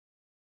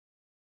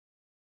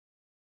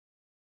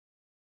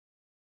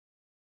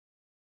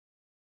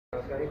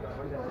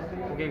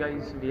Okay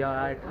guys, we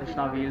are at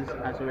Krishna Wheels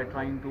and so we're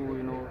trying to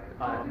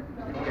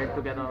get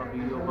together a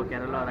video for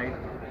Kerala, right?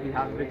 We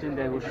have Vichin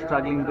there who's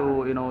struggling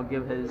to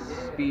give his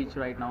speech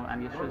right now,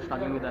 and he's still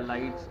struggling with the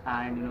lights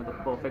and the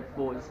perfect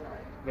pose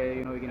where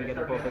we're gonna get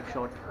a perfect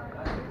shot.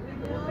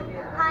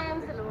 Hi,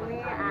 I'm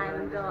Salome,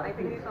 and I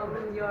think we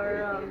come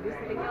here. We're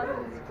sitting here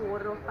since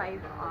 4 or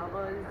 5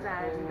 hours,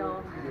 and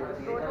though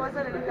it was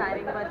a little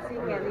tiring, but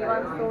seeing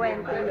everyone so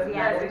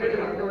enthusiastic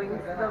in doing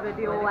the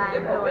video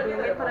and doing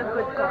it for a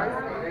good cause.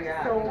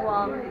 So,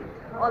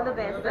 all the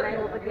best, and I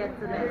hope it gets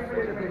the best.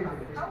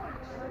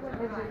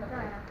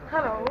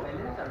 Hello,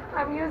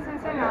 I'm here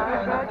since an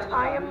hour, but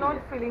I am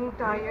not feeling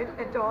tired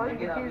at all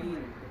because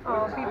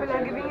people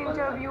are giving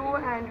interview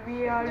and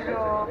we are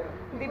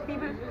the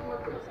people.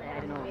 I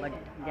don't know, but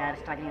they are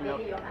struggling a lot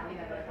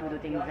to do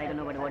things. I don't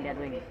know what they are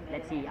doing.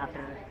 Let's see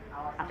after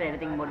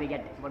everything what we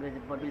get, what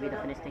will be the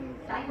finished things,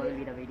 and what will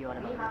be the video all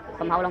about.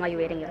 From how long are you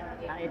waiting here?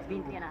 It's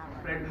been 3.5 hours.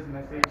 Spread this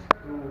message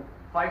through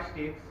 5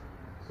 states.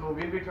 So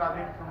we'll be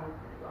traveling through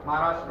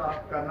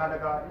Maharashtra,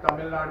 Karnataka,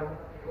 Tamil Nadu,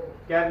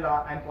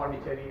 Kerala and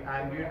Pondicherry,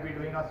 and we will be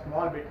doing a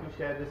small bit to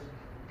share this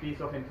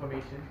piece of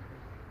information.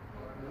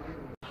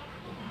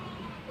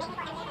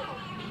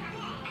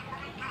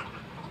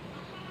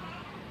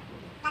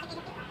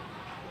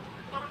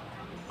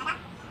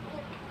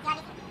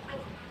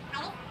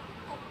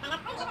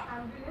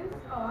 Ambulance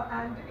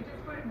and it is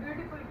for a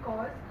beautiful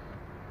cause.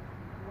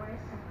 Why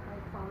I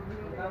found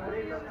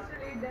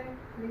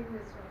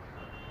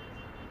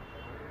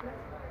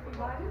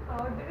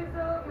there is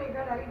a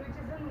mega ride which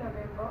is in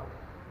November,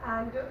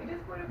 and it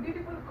is for a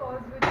beautiful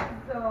cause which is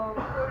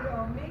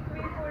for make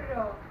way for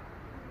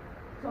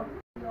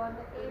on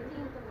the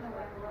 18th of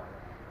November.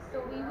 So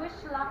we wish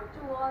luck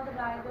to all the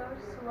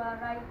riders who are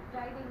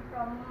riding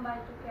from Mumbai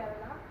to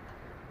Kerala.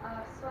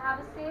 So have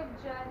a safe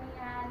journey,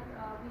 and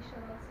we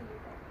shall see you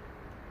there.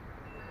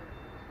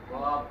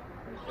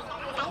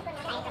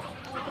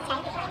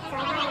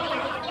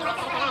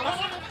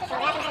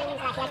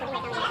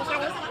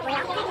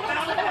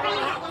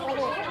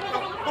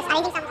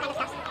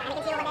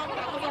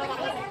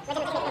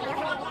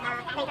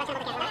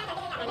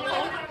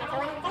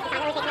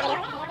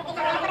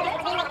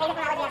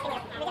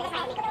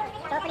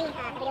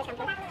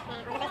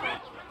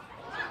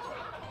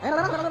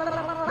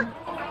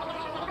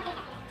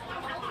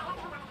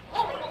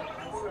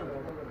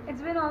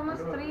 It's been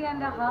almost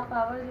 3.5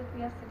 hours that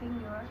we are sitting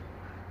here.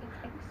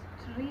 It's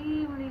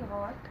extremely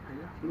hot.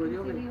 You can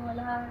see we all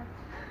are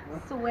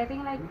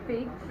sweating like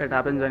pigs. It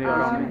happens when you're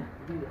around me.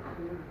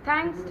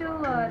 Thanks to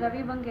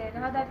Ravi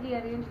Bangera that he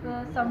arranged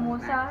for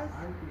samosas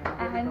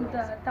and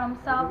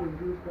thumbs up,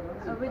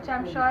 which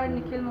I'm sure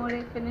Nikhil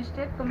More finished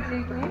it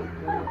completely.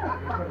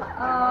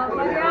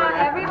 But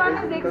yeah, everyone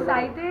is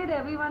excited,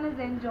 everyone is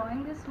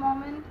enjoying this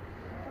moment.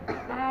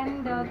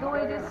 And though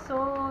it is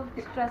so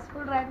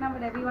stressful right now,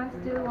 but everyone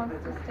still wants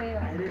to stay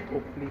on.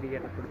 Hopefully we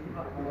get a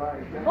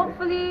good.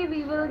 Hopefully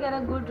we will get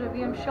a good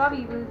review. I'm sure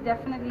we will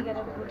definitely get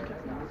a good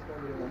review.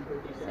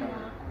 So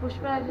yeah,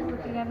 Pushpa is just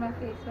looking at my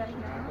face right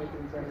now.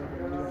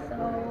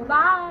 So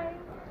bye.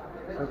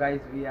 So guys,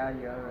 we are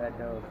here at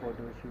the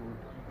photo shoot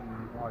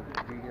or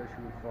video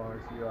shoot for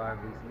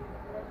C.O.R.B.C.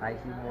 I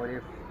see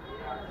More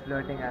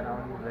flirting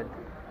around with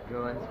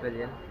Rowan's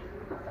billion.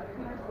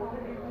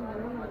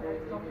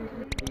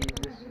 He's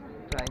just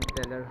trying to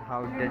tell her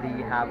how did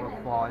he have a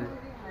fall.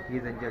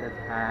 He's injured his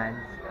hands,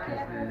 his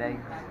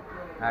legs.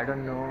 I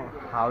don't know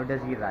how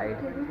does he ride.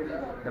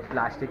 The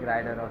plastic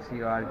rider of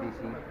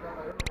C.O.R.B.C.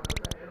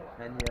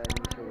 And here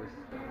he shows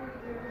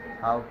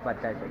how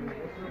pathetic.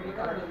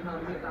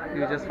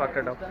 You just fucked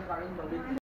it up.